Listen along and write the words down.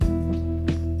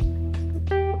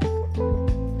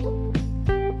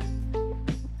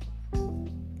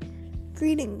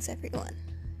Greetings, everyone.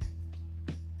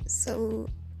 So,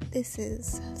 this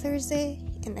is Thursday,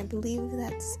 and I believe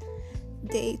that's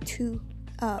day 2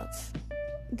 of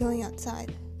going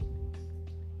outside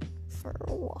for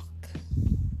a walk.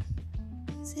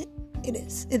 Is it? It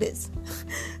is.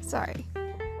 Sorry.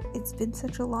 It's been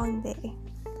such a long day.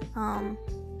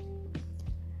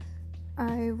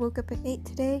 I woke up at 8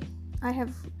 today. I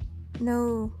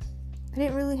didn't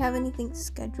really have anything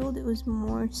scheduled. It was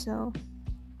more so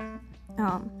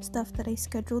stuff that I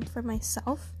scheduled for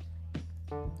myself,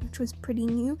 which was pretty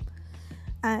new.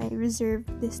 I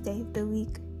reserved this day of the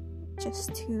week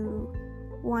just to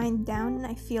wind down, and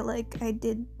I feel like I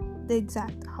did the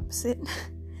exact opposite.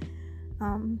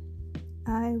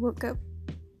 I woke up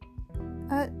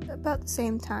at about the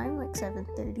same time, like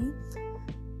 7:30,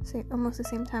 so almost the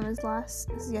same time as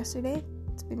yesterday.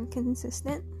 It's been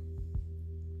consistent,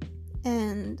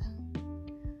 and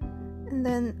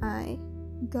then I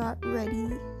got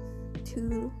ready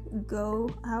to go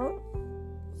out.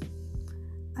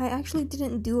 I actually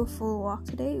didn't do a full walk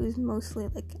today. It was mostly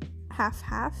like half.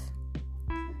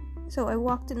 So I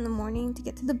walked in the morning to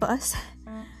get to the bus,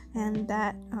 and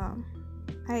that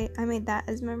I made that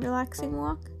as my relaxing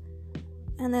walk.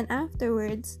 And then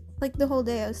afterwards, like the whole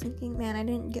day, I was thinking, man, I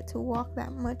didn't get to walk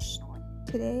that much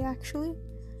today. Actually,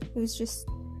 it was just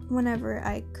whenever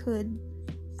I could.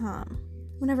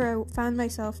 Whenever I found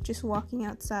myself just walking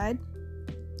outside,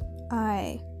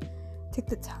 I took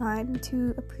the time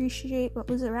to appreciate what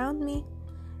was around me.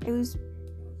 It was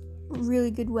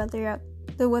really good weather out.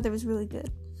 The weather was really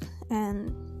good.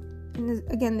 And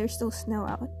again, there's still snow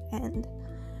out. And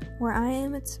where I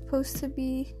am, it's supposed to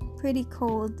be pretty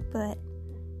cold, but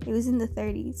it was in the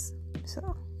 30s.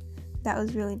 So that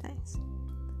was really nice.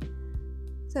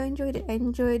 So I enjoyed it. I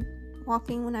enjoyed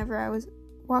walking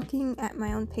at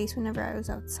my own pace whenever I was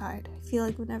outside. I feel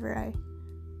like whenever I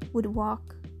would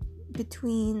walk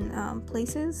between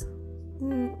places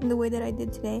in the way that I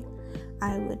did today,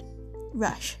 I would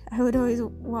rush. I would always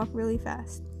walk really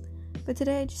fast. But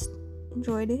today I just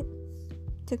enjoyed it.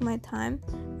 Took my time,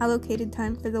 allocated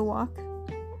time for the walk.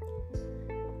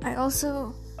 I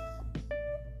also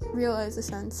realized a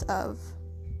sense of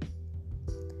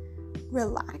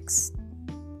relaxed.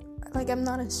 Like I'm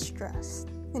not as stressed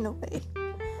in a way,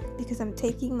 because I'm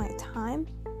taking my time,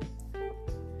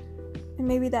 and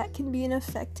maybe that can be an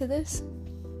effect to this,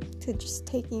 to just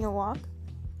taking a walk.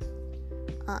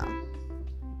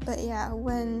 But yeah,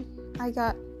 when I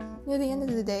got near the end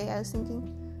of the day, I was thinking,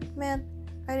 man,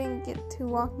 I didn't get to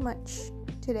walk much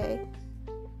today.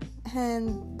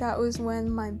 And that was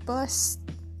when my bus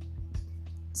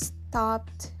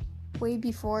stopped way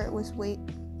before it was where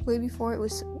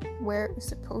it was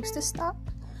supposed to stop.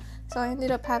 So I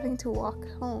ended up having to walk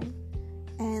home,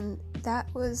 and that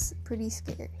was pretty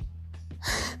scary.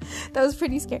 That was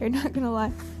pretty scary, not gonna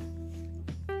lie.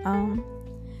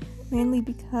 Mainly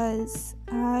because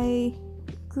I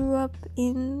grew up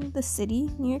in the city,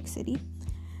 New York City,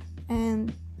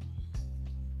 and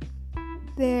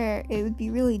there it would be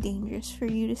really dangerous for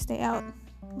you to stay out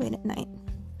late at night.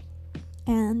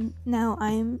 And now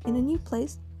I'm in a new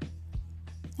place,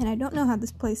 and I don't know how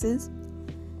this place is,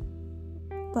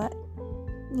 but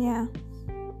yeah,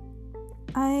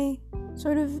 I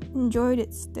sort of enjoyed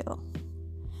it still.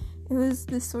 It was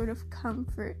this sort of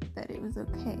comfort that it was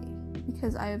okay,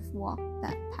 because I've walked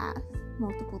that path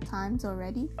multiple times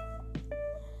already.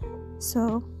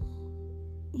 So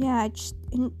yeah, I just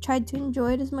tried to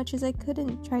enjoy it as much as I could,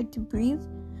 and tried to breathe,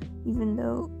 even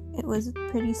though it was a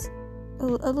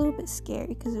little bit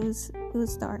scary because it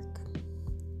was dark.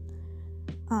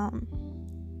 But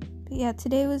yeah,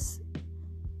 today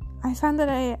I found that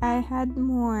I had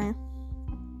more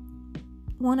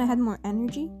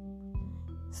energy.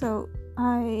 So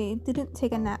I didn't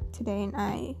take a nap today, and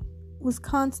I was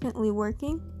constantly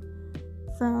working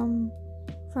from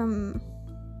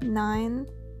 9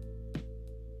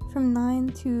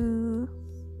 to,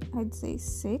 I'd say,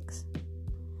 6.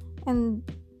 And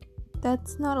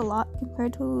that's not a lot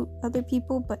compared to other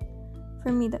people, but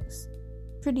for me that's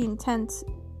pretty intense.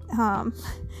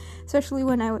 Especially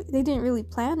when they didn't really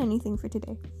plan anything for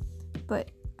today, but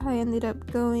I ended up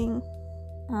going,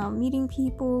 meeting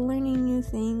people, learning new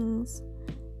things,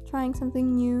 trying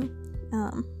something new,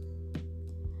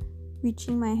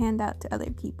 reaching my hand out to other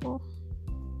people.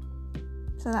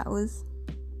 So that was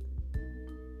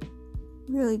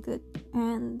really good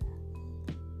and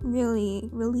really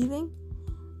relieving.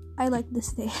 I like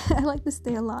this day. I like this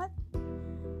day a lot.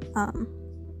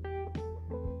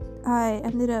 I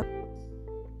ended up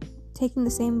taking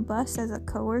the same bus as a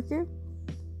coworker,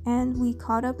 and we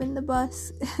caught up in the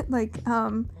bus. I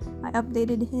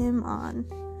updated him on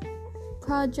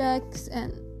projects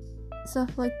and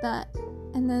stuff like that.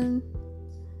 And then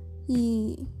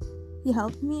he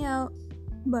helped me out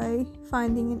by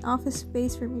finding an office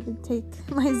space for me to take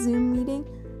my Zoom meeting.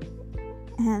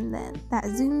 And then that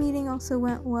Zoom meeting also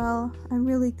went well. I'm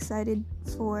really excited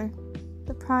for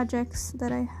the projects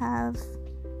that I have.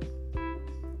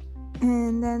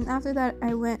 And then after that,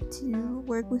 I went to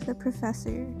work with a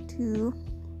professor to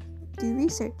do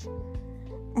research.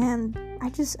 And I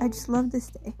just love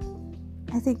this day.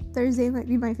 I think Thursday might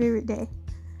be my favorite day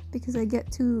because I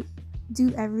get to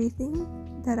do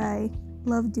everything that I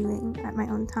love doing at my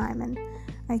own time, and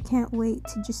I can't wait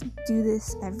to just do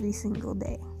this every single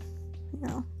day. You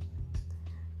know,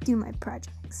 do my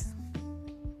projects.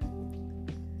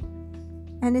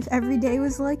 And if every day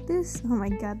was like this, oh my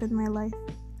god, then my life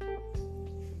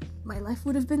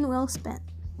would have been well spent.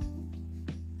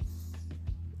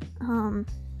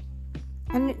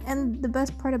 And the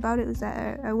best part about it was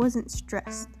that I wasn't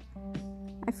stressed.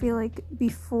 I feel like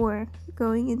before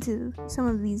going into some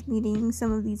of these meetings,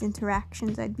 some of these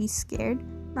interactions, I'd be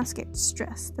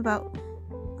stressed about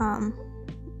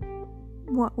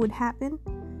what would happen,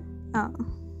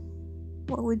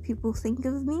 what would people think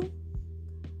of me.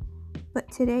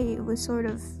 But today it was sort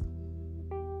of,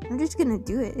 I'm just gonna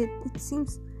do it. It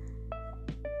seems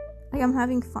like I'm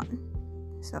having fun,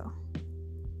 so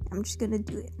I'm just gonna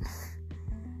do it.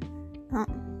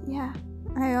 Yeah,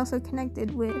 I also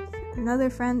connected with another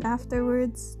friend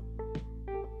afterwards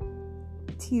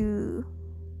to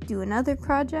do another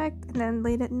project, and then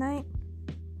late at night,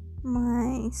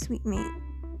 my sweet mate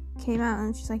came out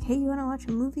and she's like, hey, you wanna watch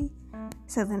a movie?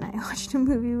 So then I watched a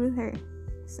movie with her.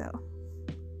 So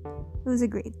it was a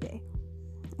great day,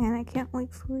 and I can't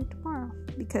wait for tomorrow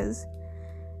because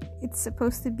it's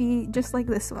supposed to be just like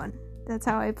this one. That's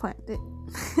how I planned it.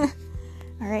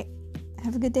 Alright,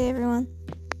 have a good day, everyone.